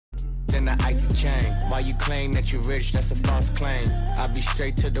than the icy chain. Why you claim that you're rich, that's a false claim. I be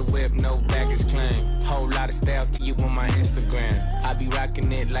straight to the whip, no baggage claim. Whole lot of styles to you on my Instagram. I be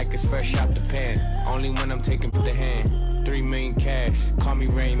rocking it like it's fresh out the pan. Only when I'm taking the hand. 3 million cash, call me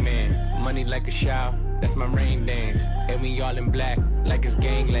Rain Man. Money like a shower, that's my rain dance. And we all in black, like it's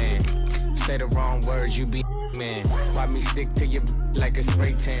gangland. Say the wrong words, you be man. Why me stick to your like a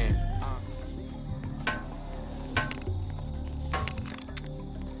spray tan?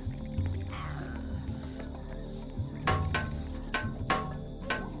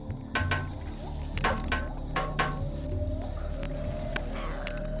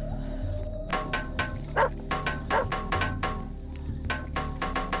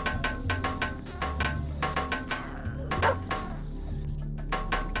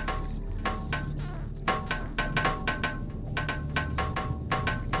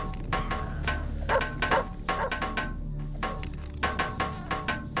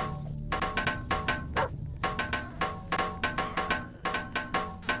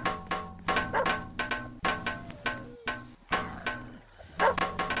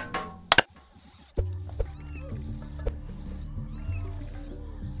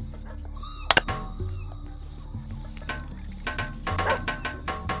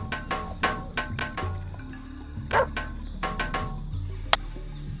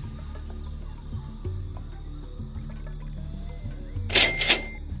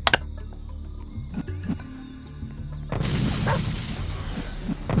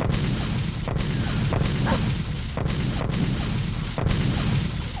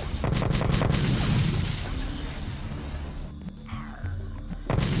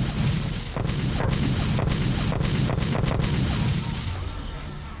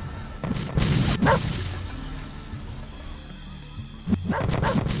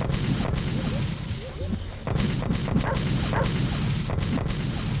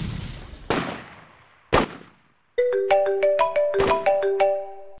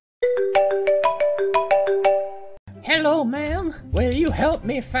 Hello, ma'am. Will you help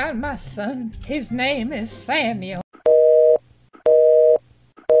me find my son? His name is Samuel.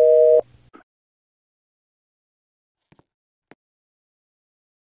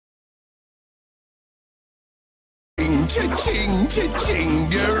 Cha-ching,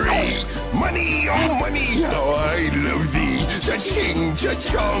 cha-chingery. Money, oh money, how I love thee. Cha-ching,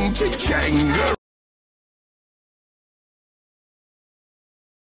 cha-chong, cha-changery.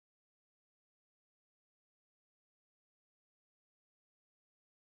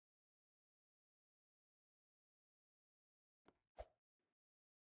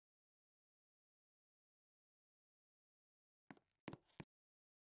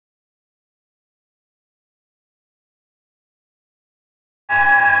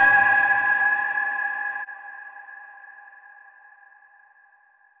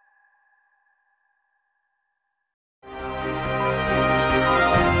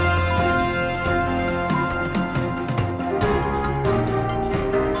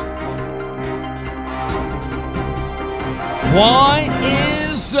 What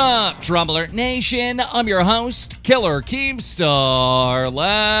is up, Trouble Alert Nation? I'm your host, Killer Keemstar.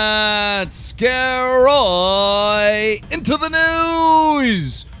 Let's get right into the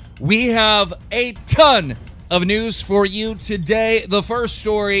news. We have a ton of news for you today. The first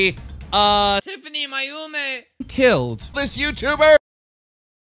story, Tiffany Mayume killed this YouTuber.